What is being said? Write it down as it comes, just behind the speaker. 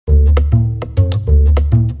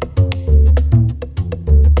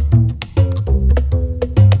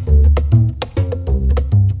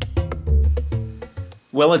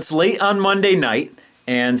Well, it's late on Monday night,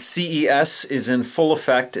 and CES is in full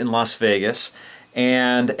effect in Las Vegas.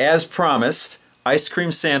 And as promised, Ice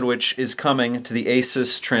Cream Sandwich is coming to the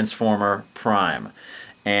ASUS Transformer Prime.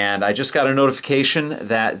 And I just got a notification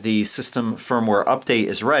that the system firmware update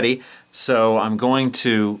is ready, so I'm going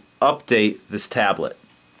to update this tablet.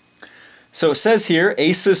 So it says here,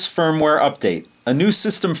 ASUS firmware update. A new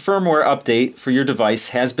system firmware update for your device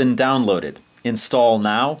has been downloaded. Install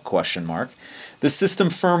now? ? The system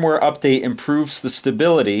firmware update improves the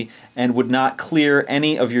stability and would not clear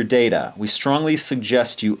any of your data. We strongly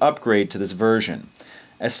suggest you upgrade to this version.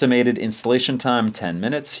 Estimated installation time 10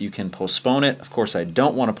 minutes. You can postpone it. Of course, I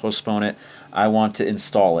don't want to postpone it. I want to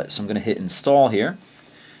install it. So I'm going to hit install here.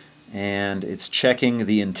 And it's checking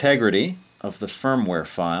the integrity of the firmware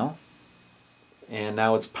file. And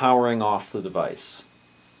now it's powering off the device.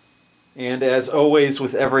 And as always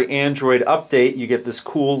with every Android update, you get this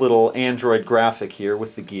cool little Android graphic here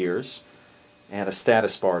with the gears and a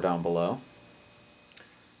status bar down below.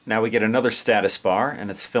 Now we get another status bar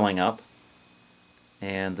and it's filling up,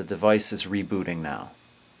 and the device is rebooting now.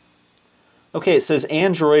 Okay, it says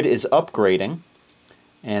Android is upgrading,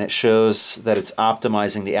 and it shows that it's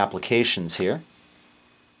optimizing the applications here.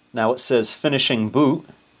 Now it says finishing boot.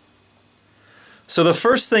 So the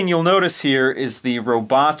first thing you'll notice here is the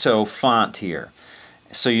Roboto font here.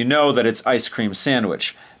 So you know that it's Ice Cream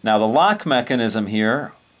Sandwich. Now the lock mechanism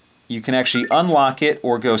here, you can actually unlock it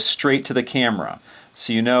or go straight to the camera.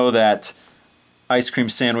 So you know that Ice Cream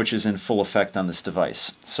Sandwich is in full effect on this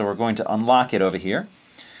device. So we're going to unlock it over here.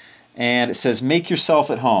 And it says make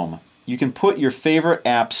yourself at home. You can put your favorite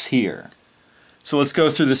apps here. So let's go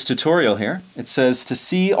through this tutorial here. It says to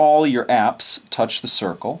see all your apps, touch the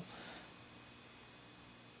circle.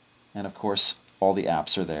 And of course, all the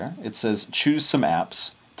apps are there. It says choose some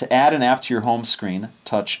apps. To add an app to your home screen,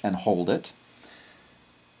 touch and hold it.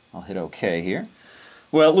 I'll hit OK here.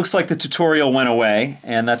 Well, it looks like the tutorial went away,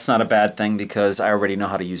 and that's not a bad thing because I already know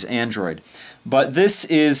how to use Android. But this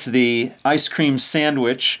is the Ice Cream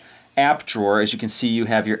Sandwich app drawer. As you can see, you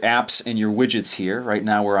have your apps and your widgets here. Right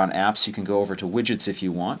now we're on apps. You can go over to widgets if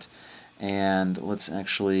you want. And let's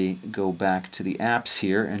actually go back to the apps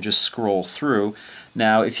here and just scroll through.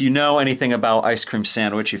 Now, if you know anything about Ice Cream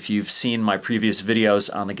Sandwich, if you've seen my previous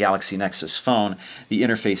videos on the Galaxy Nexus phone, the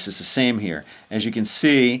interface is the same here. As you can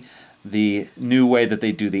see, the new way that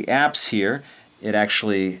they do the apps here, it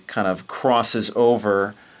actually kind of crosses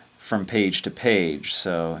over from page to page.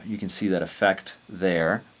 So you can see that effect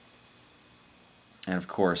there. And of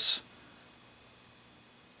course,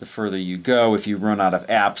 the further you go, if you run out of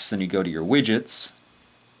apps, then you go to your widgets.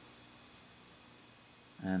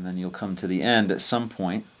 And then you'll come to the end at some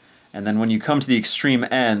point. And then when you come to the extreme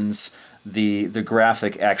ends, the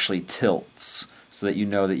graphic actually tilts so that you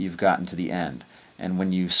know that you've gotten to the end. And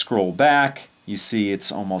when you scroll back, you see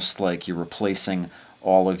it's almost like you're replacing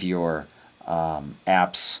all of your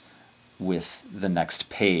apps with the next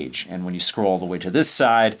page. And when you scroll all the way to this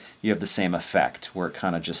side, you have the same effect where it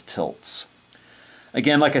kind of just tilts.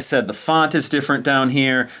 Again, like I said, the font is different down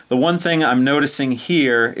here. The one thing I'm noticing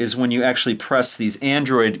here is when you actually press these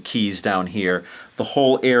Android keys down here, the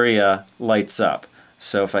whole area lights up.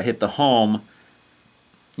 So if I hit the home,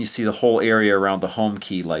 you see the whole area around the home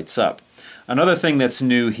key lights up. Another thing that's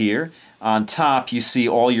new here, on top you see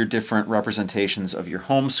all your different representations of your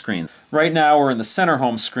home screen. Right now we're in the center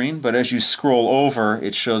home screen, but as you scroll over,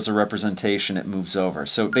 it shows a representation, it moves over.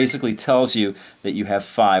 So it basically tells you that you have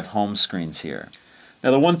 5 home screens here. Now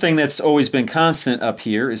the one thing that's always been constant up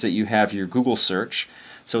here is that you have your Google search.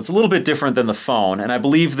 So it's a little bit different than the phone, and I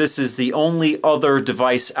believe this is the only other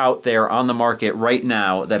device out there on the market right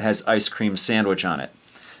now that has Ice Cream Sandwich on it.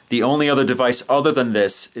 The only other device other than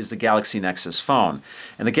this is the Galaxy Nexus phone.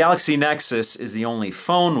 And the Galaxy Nexus is the only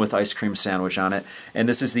phone with Ice Cream Sandwich on it, and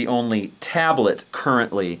this is the only tablet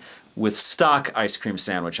currently with stock Ice Cream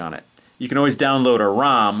Sandwich on it. You can always download a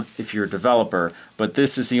ROM if you're a developer, but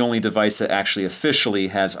this is the only device that actually officially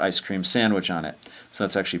has Ice Cream Sandwich on it. So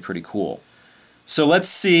that's actually pretty cool. So let's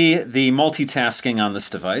see the multitasking on this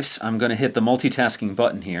device. I'm going to hit the multitasking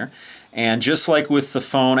button here. And just like with the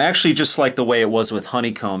phone, actually just like the way it was with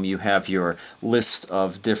Honeycomb, you have your list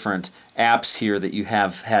of different apps here that you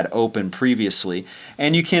have had open previously.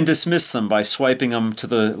 And you can dismiss them by swiping them to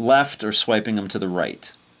the left or swiping them to the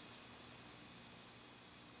right.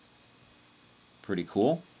 Pretty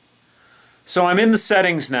cool. So I'm in the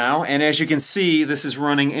settings now, and as you can see, this is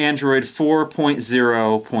running Android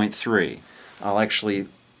 4.0.3. I'll actually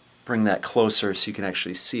bring that closer so you can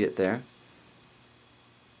actually see it there.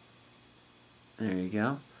 There you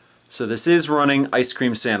go. So this is running Ice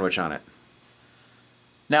Cream Sandwich on it.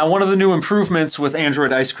 Now, one of the new improvements with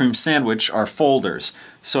Android Ice Cream Sandwich are folders.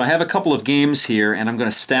 So I have a couple of games here, and I'm going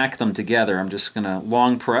to stack them together. I'm just going to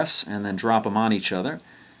long press and then drop them on each other.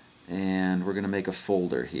 And we're going to make a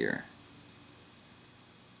folder here.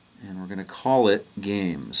 And we're going to call it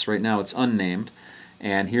Games. Right now it's unnamed.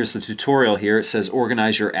 And here's the tutorial here. It says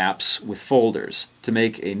organize your apps with folders. To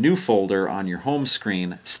make a new folder on your home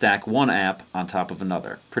screen, stack one app on top of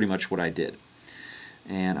another. Pretty much what I did.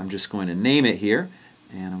 And I'm just going to name it here.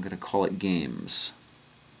 And I'm going to call it Games.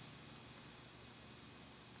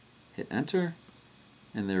 Hit Enter,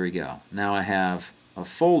 and there we go. Now I have a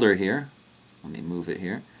folder here. Let me move it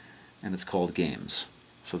here. And it's called Games.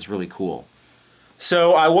 So it's really cool.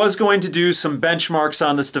 So I was going to do some benchmarks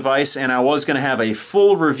on this device, and I was going to have a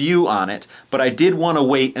full review on it, but I did want to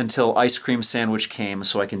wait until Ice Cream Sandwich came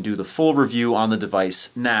so I can do the full review on the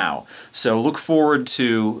device now. So look forward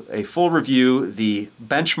to a full review, the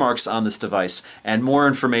benchmarks on this device, and more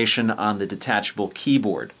information on the detachable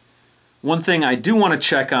keyboard. One thing I do want to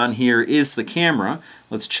check on here is the camera.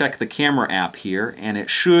 Let's check the camera app here, and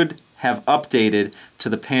it should have updated to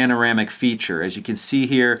the panoramic feature. As you can see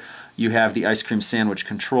here, you have the Ice Cream Sandwich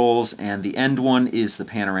controls, and the end one is the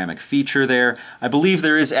panoramic feature there. I believe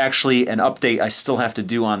there is actually an update I still have to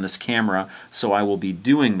do on this camera, so I will be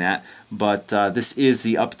doing that, but this is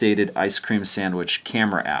the updated Ice Cream Sandwich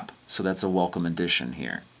camera app, so that's a welcome addition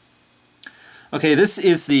here. Okay, this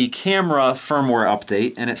is the camera firmware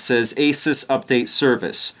update, and it says ASUS Update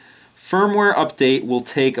Service. Firmware update will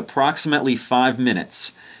take approximately 5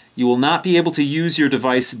 minutes. You will not be able to use your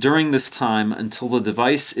device during this time until the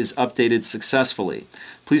device is updated successfully.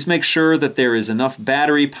 Please make sure that there is enough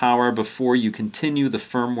battery power before you continue the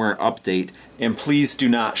firmware update, and please do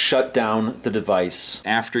not shut down the device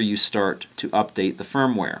after you start to update the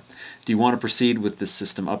firmware. Do you want to proceed with this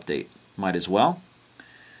system update? Might as well.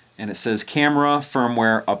 And it says camera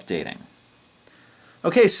firmware updating.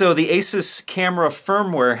 Okay, so the ASUS camera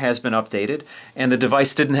firmware has been updated, and the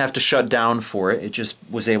device didn't have to shut down for it. It just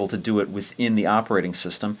was able to do it within the operating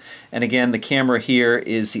system. And again, the camera here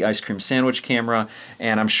is the Ice Cream Sandwich camera,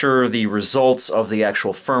 and I'm sure the results of the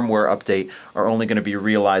actual firmware update are only going to be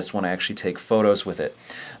realized when I actually take photos with it.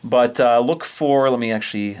 But look for,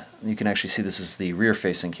 you can actually see this is the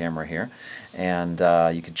rear-facing camera here, and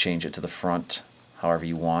you can change it to the front however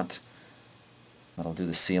you want. That'll do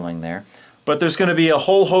the ceiling there. But there's going to be a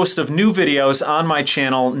whole host of new videos on my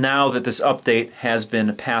channel now that this update has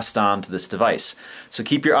been passed on to this device. So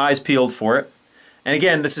keep your eyes peeled for it. And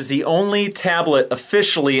again, this is the only tablet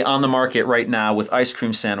officially on the market right now with Ice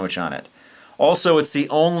Cream Sandwich on it. Also, it's the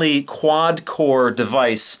only quad-core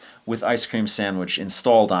device with Ice Cream Sandwich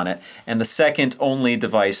installed on it, and the second only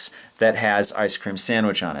device that has Ice Cream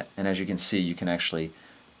Sandwich on it. And as you can see, you can actually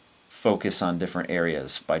focus on different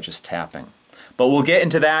areas by just tapping. But we'll get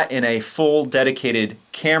into that in a full dedicated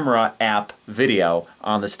camera app video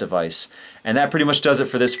on this device. And that pretty much does it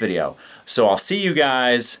for this video. So I'll see you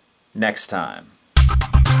guys next time.